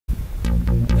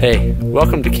Hey,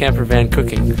 welcome to Campervan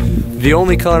Cooking, the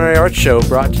only culinary arts show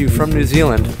brought to you from New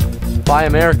Zealand by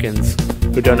Americans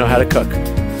who don't know how to cook.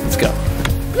 Let's go.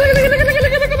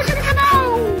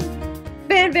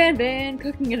 Van,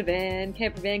 cooking in a van,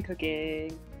 Campervan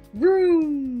cooking.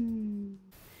 Vroom!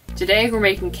 Today we're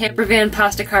making Campervan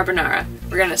pasta carbonara.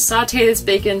 We're gonna saute this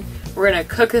bacon, we're gonna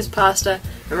cook this pasta,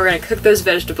 and we're gonna cook those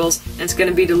vegetables, and it's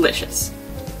gonna be delicious.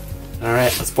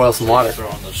 Alright, let's boil some water.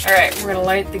 Alright, we're gonna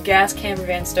light the gas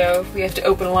campervan stove. We have to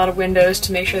open a lot of windows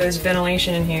to make sure there's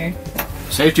ventilation in here.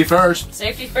 Safety first.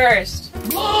 Safety first.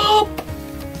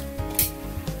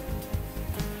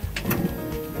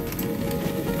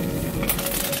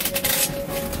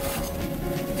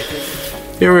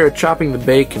 Here we are chopping the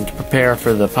bacon to prepare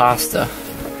for the pasta.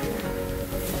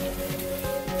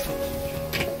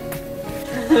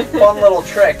 Fun little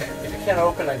trick. If you can't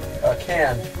open a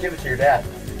can, give it to your dad.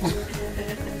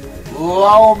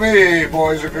 Allow me,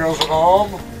 boys and girls at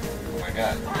home. Oh my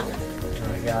god.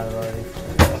 Oh, I got it already.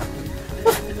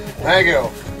 Thank you.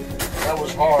 That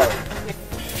was hard.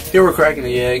 Here we're cracking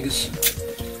the eggs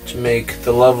to make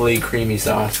the lovely creamy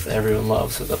sauce that everyone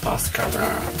loves with the pasta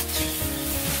carbonara.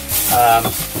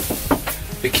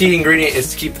 The key ingredient is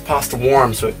to keep the pasta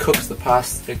warm so it cooks the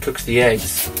pasta, it cooks the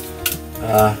eggs.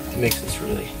 It makes this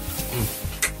really,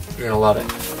 you're gonna love it.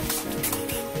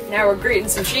 Now we're grating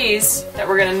some cheese that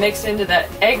we're gonna mix into that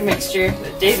egg mixture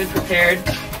that David prepared,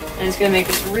 and it's gonna make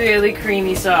this really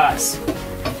creamy sauce.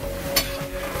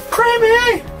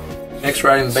 Creamy! Next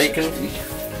we're adding the bacon.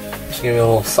 Just give it a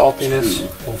little saltiness, a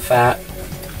little fat.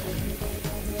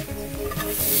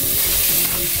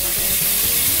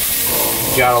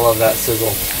 You gotta love that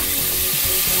sizzle.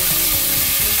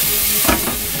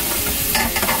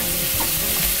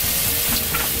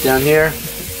 Down here,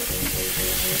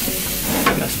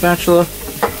 got a spatula.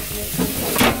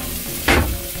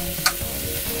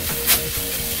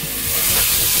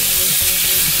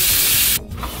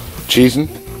 Cheesin'.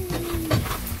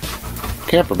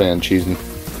 Campervan cheesin'.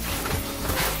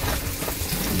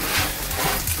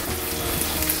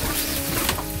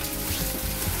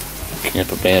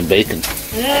 Campervan bacon.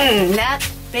 That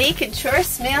bacon sure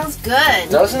smells good.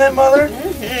 Doesn't it, Mother?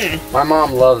 Mm-hmm. My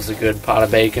mom loves a good pot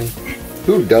of bacon.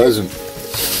 Who doesn't?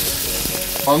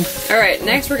 Alright,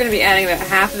 next we're going to be adding about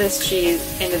half of this cheese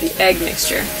into the egg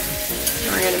mixture.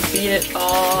 And we're going to beat it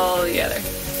all together.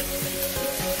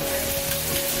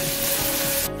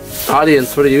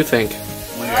 Audience, what do you think?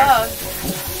 Oh,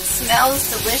 smells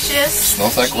delicious.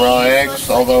 Smells like raw eggs,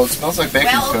 although it smells like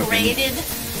bacon's Well cooking. grated.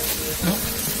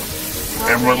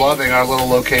 And we're loving our little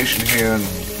location here and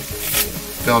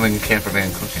filming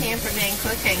Campervan Cooking. Campervan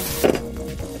cooking.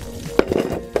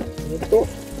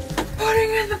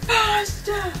 Putting in the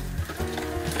pasta!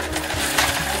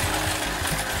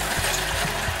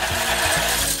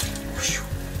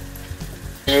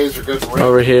 Eggs are good for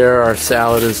Over here, our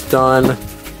salad is done.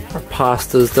 Our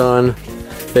pasta's done.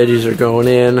 Veggies are going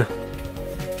in.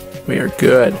 We are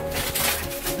good.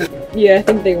 Yeah, I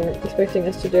think they weren't expecting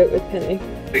us to do it with Penny.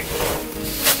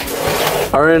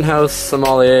 Our in-house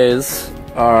sommeliers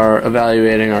are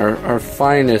evaluating our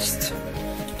finest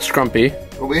scrumpy.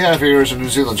 What we have here is a New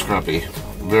Zealand scrumpy.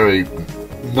 Very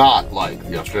not like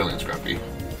the Australian scrumpy,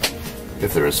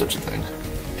 if there is such a thing.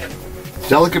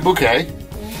 Delicate bouquet.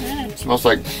 Smells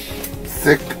like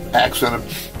thick accent of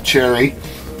cherry.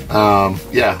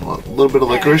 Yeah, a little bit of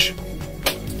licorice.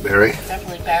 Berry.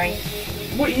 Definitely berry.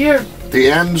 What year? The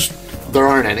ends, there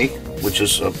aren't any, which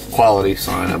is a quality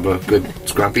sign of a good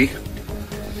scrumpy.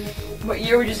 What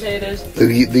year would you say it is?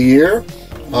 The year,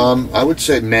 I would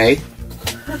say May.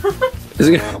 Is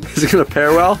it gonna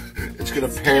pair well? It's gonna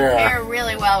pair. Pair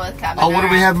really well with carbonara. Oh, what are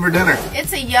we having for dinner?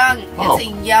 It's a young. Oh. It's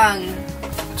a young.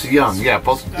 It's a young, yeah,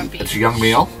 both. Scrumpy. It's a young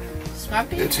meal.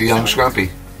 Scrumpy. It's a young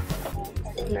scrumpy.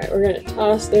 Alright, we're gonna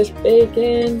toss this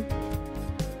bacon.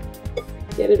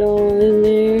 Get it all in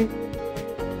there.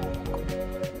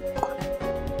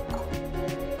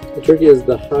 The trick is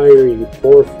the higher you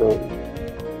pour from,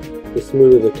 the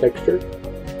smoother the texture.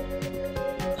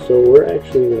 So we're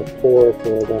actually going to pour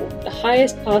from about The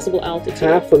highest possible altitude.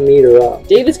 half a meter up.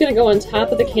 David's gonna go on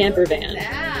top of the camper van.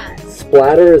 That.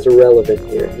 Splatter is irrelevant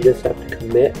here. You just have to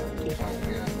commit.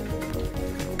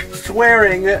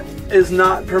 Swearing is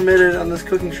not permitted on this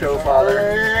cooking show, Father.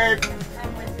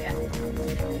 I'm with you.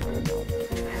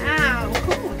 Wow.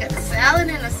 Ooh, we got salad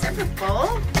in a separate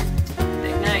bowl.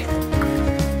 Big night.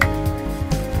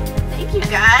 Thank you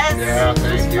guys. Yeah,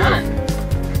 thank you. Fun.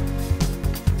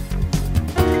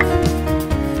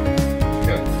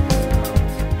 Good.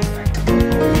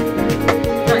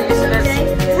 Not used to this.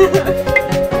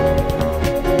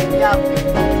 Yep.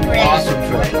 Great. Awesome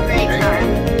trip. Great time.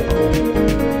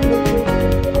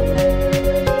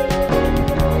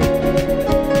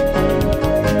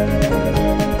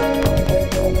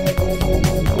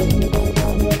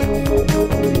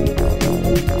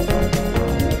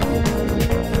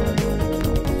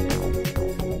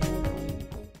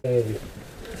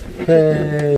 Hey.